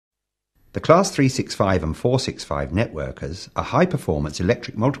The Class 365 and 465 networkers are high-performance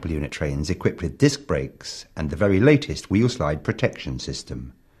electric multiple unit trains equipped with disc brakes and the very latest wheel slide protection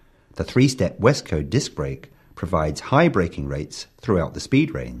system. The 3-step Westcode disc brake provides high braking rates throughout the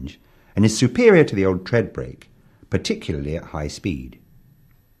speed range and is superior to the old tread brake, particularly at high speed.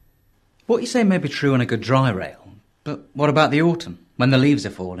 What you say may be true on a good dry rail, but what about the autumn, when the leaves are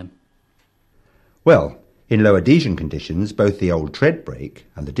falling? Well, in low adhesion conditions, both the old tread brake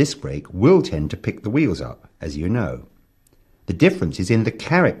and the disc brake will tend to pick the wheels up, as you know. The difference is in the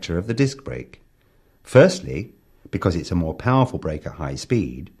character of the disc brake. Firstly, because it's a more powerful brake at high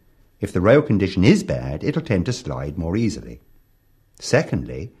speed, if the rail condition is bad, it'll tend to slide more easily.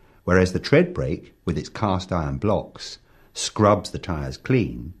 Secondly, whereas the tread brake, with its cast iron blocks, scrubs the tyres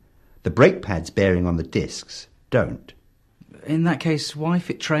clean, the brake pads bearing on the discs don't. In that case, why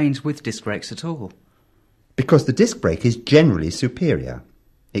fit trains with disc brakes at all? Because the disc brake is generally superior.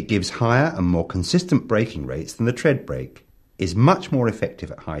 It gives higher and more consistent braking rates than the tread brake, is much more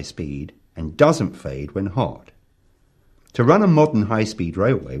effective at high speed, and doesn't fade when hot. To run a modern high-speed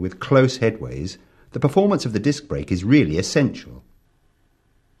railway with close headways, the performance of the disc brake is really essential.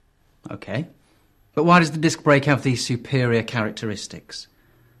 OK, but why does the disc brake have these superior characteristics?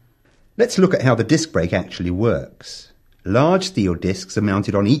 Let's look at how the disc brake actually works. Large steel discs are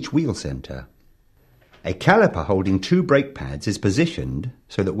mounted on each wheel centre. A caliper holding 2 brake pads is positioned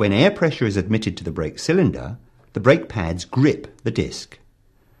so that when air pressure is admitted to the brake cylinder, the brake pads grip the disc.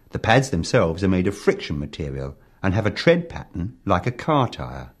 The pads themselves are made of friction material and have a tread pattern like a car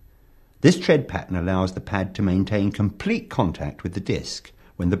tyre. This tread pattern allows the pad to maintain complete contact with the disc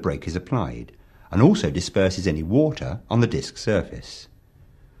when the brake is applied, and also disperses any water on the disc surface.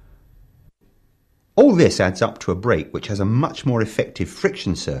 All this adds up to a brake which has a much more effective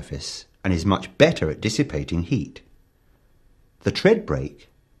friction surface and is much better at dissipating heat. The tread brake,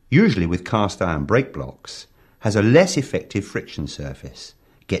 usually with cast iron brake blocks, has a less effective friction surface,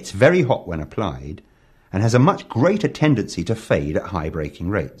 gets very hot when applied, and has a much greater tendency to fade at high braking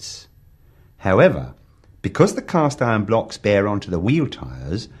rates. However, because the cast iron blocks bear onto the wheel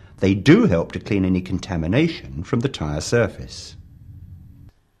tyres, they do help to clean any contamination from the tyre surface.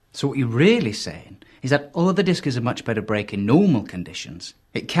 So what you're really saying is that although the disc is a much better brake in normal conditions,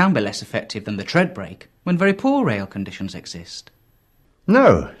 it can be less effective than the tread brake when very poor rail conditions exist.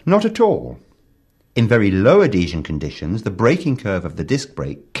 No, not at all. In very low adhesion conditions, the braking curve of the disc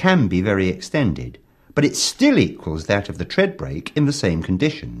brake can be very extended, but it still equals that of the tread brake in the same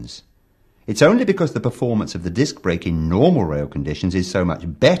conditions. It's only because the performance of the disc brake in normal rail conditions is so much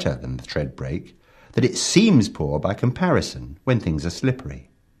better than the tread brake that it seems poor by comparison when things are slippery.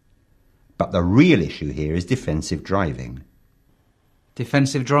 But the real issue here is defensive driving.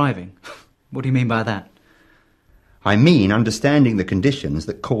 Defensive driving? What do you mean by that? I mean understanding the conditions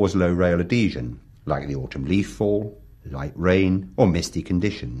that cause low rail adhesion, like the autumn leaf fall, light rain, or misty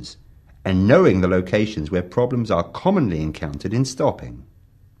conditions, and knowing the locations where problems are commonly encountered in stopping.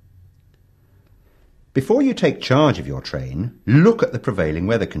 Before you take charge of your train, look at the prevailing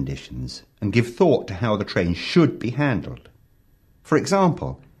weather conditions and give thought to how the train should be handled. For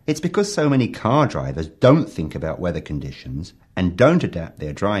example, it's because so many car drivers don't think about weather conditions and don't adapt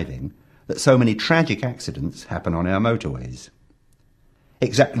their driving that so many tragic accidents happen on our motorways.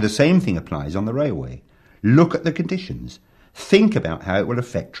 Exactly the same thing applies on the railway. Look at the conditions, think about how it will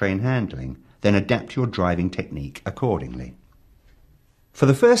affect train handling, then adapt your driving technique accordingly. For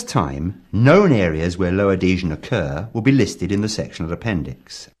the first time, known areas where low adhesion occur will be listed in the sectional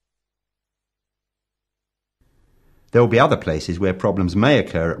appendix. There will be other places where problems may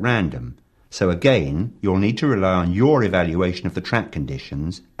occur at random, so again, you'll need to rely on your evaluation of the track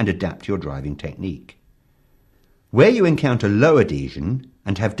conditions and adapt your driving technique. Where you encounter low adhesion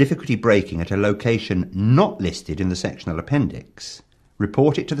and have difficulty braking at a location not listed in the sectional appendix,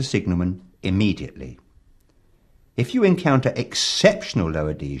 report it to the signalman immediately. If you encounter exceptional low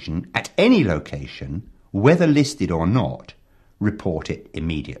adhesion at any location, whether listed or not, report it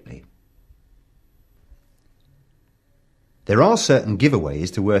immediately. There are certain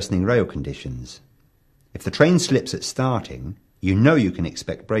giveaways to worsening rail conditions. If the train slips at starting, you know you can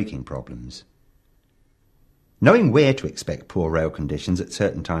expect braking problems. Knowing where to expect poor rail conditions at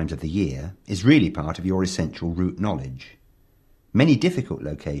certain times of the year is really part of your essential route knowledge. Many difficult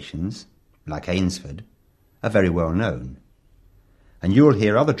locations, like Ainsford, are very well known, and you'll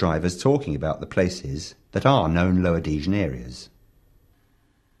hear other drivers talking about the places that are known low adhesion areas.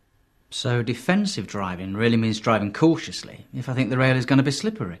 So defensive driving really means driving cautiously if I think the rail is going to be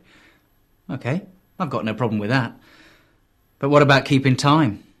slippery. OK, I've got no problem with that. But what about keeping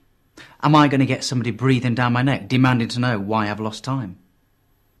time? Am I going to get somebody breathing down my neck, demanding to know why I've lost time?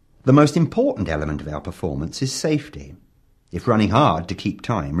 The most important element of our performance is safety. If running hard to keep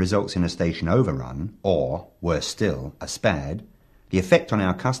time results in a station overrun, or, worse still, a SPAD, the effect on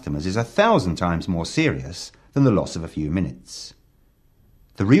our customers is 1,000 times more serious than the loss of a few minutes.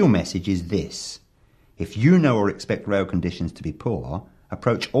 The real message is this: if you know or expect rail conditions to be poor,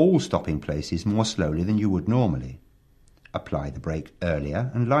 approach all stopping places more slowly than you would normally. Apply the brake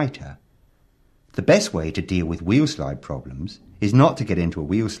earlier and lighter. The best way to deal with wheel slide problems is not to get into a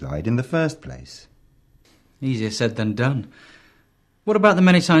wheel slide in the first place. Easier said than done. What about the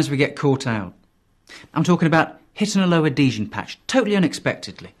many times we get caught out? I'm talking about hitting a low adhesion patch totally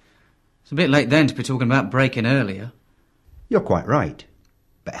unexpectedly. It's a bit late then to be talking about braking earlier. You're quite right.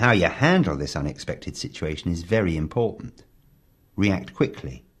 But how you handle this unexpected situation is very important. React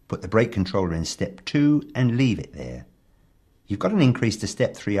quickly. Put the brake controller in step 2 and leave it there. You've got an increase to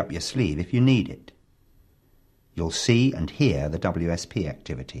step 3 up your sleeve if you need it. You'll see and hear the WSP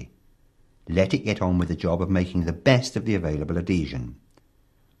activity. Let it get on with the job of making the best of the available adhesion.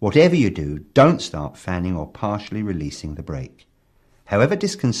 Whatever you do, don't start fanning or partially releasing the brake. However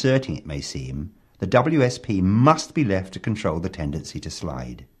disconcerting it may seem, the WSP must be left to control the tendency to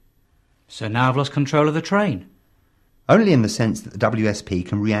slide. So now I've lost control of the train? Only in the sense that the WSP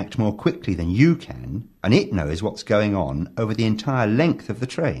can react more quickly than you can, and it knows what's going on over the entire length of the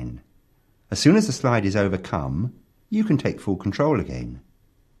train. As soon as the slide is overcome, you can take full control again.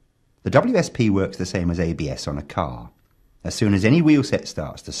 The WSP works the same as ABS on a car. As soon as any wheel set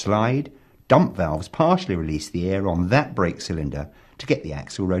starts to slide, dump valves partially release the air on that brake cylinder to get the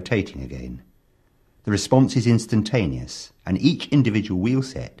axle rotating again. The response is instantaneous, and each individual wheel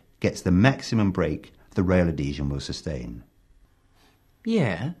set gets the maximum brake the rail adhesion will sustain.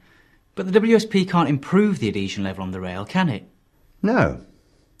 Yeah, but the WSP can't improve the adhesion level on the rail, can it? No.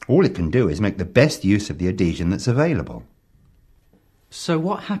 All it can do is make the best use of the adhesion that's available. So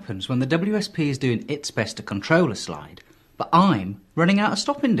what happens when the WSP is doing its best to control a slide, but I'm running out of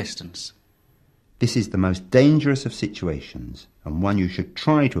stopping distance? This is the most dangerous of situations, and one you should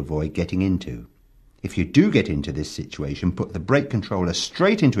try to avoid getting into. If you do get into this situation, put the brake controller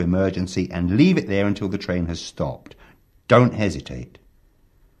straight into emergency and leave it there until the train has stopped. Don't hesitate.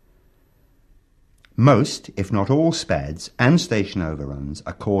 Most, if not all, SPADs and station overruns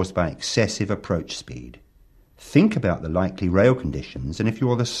are caused by excessive approach speed. Think about the likely rail conditions, and if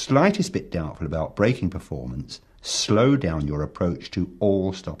you're the slightest bit doubtful about braking performance, slow down your approach to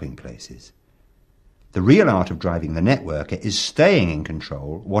all stopping places. The real art of driving the networker is staying in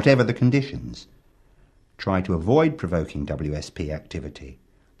control, whatever the conditions. Try to avoid provoking WSP activity.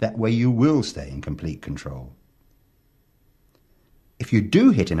 That way you will stay in complete control. If you do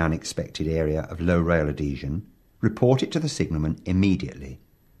hit an unexpected area of low rail adhesion, report it to the signalman immediately.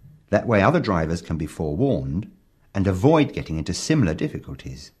 That way other drivers can be forewarned and avoid getting into similar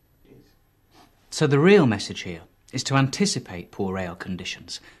difficulties. So the real message here is to anticipate poor rail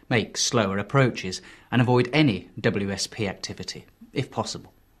conditions, make slower approaches and avoid any WSP activity, if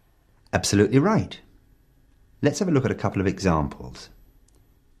possible. Absolutely right. Let's have a look at a couple of examples.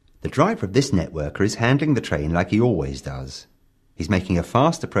 The driver of this networker is handling the train like he always does. He's making a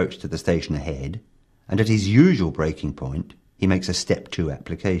fast approach to the station ahead, and at his usual braking point, he makes a step 2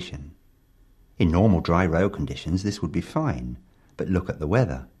 application. In normal dry rail conditions, this would be fine, but look at the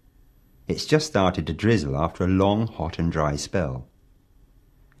weather. It's just started to drizzle after a long, hot and dry spell.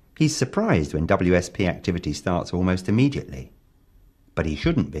 He's surprised when WSP activity starts almost immediately. But he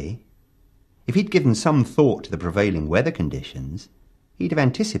shouldn't be. If he'd given some thought to the prevailing weather conditions, he'd have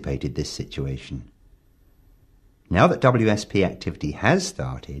anticipated this situation. Now that WSP activity has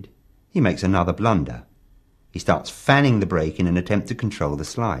started, he makes another blunder. He starts fanning the brake in an attempt to control the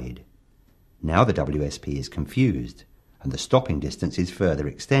slide. Now the WSP is confused, and the stopping distance is further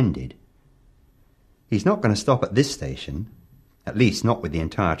extended. He's not going to stop at this station, at least not with the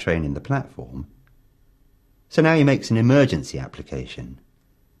entire train in the platform. So now he makes an emergency application.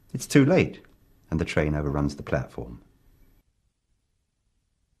 It's too late, and the train overruns the platform.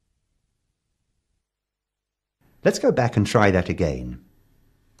 Let's go back and try that again.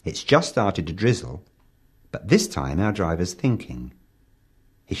 It's just started to drizzle, but this time our driver's thinking.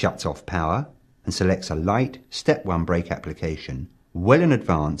 He shuts off power and selects a light step 1 brake application well in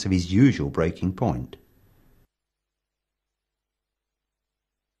advance of his usual braking point.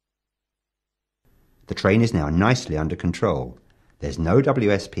 The train is now nicely under control. There's no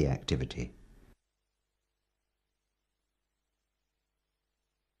WSP activity.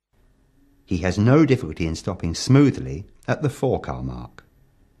 He has no difficulty in stopping smoothly at the 4-car mark.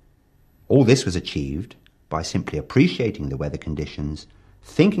 All this was achieved by simply appreciating the weather conditions,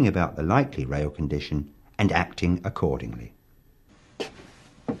 thinking about the likely rail condition, and acting accordingly.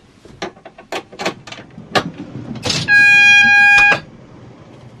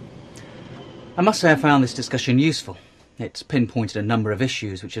 I must say I found this discussion useful. It's pinpointed a number of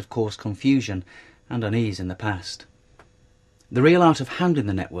issues which have caused confusion and unease in the past. The real art of handling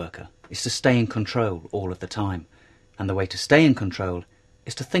the networker is to stay in control all of the time, and the way to stay in control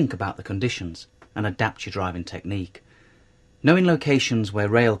is to think about the conditions and adapt your driving technique. Knowing locations where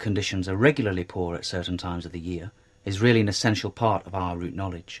rail conditions are regularly poor at certain times of the year is really an essential part of our route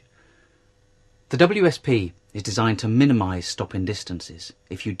knowledge. The WSP is designed to minimise stopping distances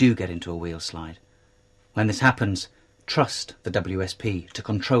if you do get into a wheel slide. When this happens, trust the WSP to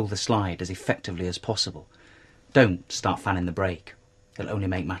control the slide as effectively as possible. Don't start fanning the brake. It'll only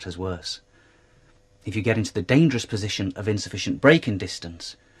make matters worse. If you get into the dangerous position of insufficient braking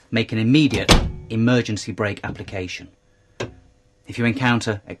distance, make an immediate emergency brake application. If you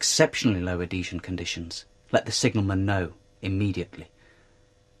encounter exceptionally low adhesion conditions, let the signalman know immediately.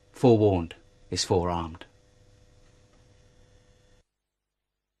 Forewarned is forearmed.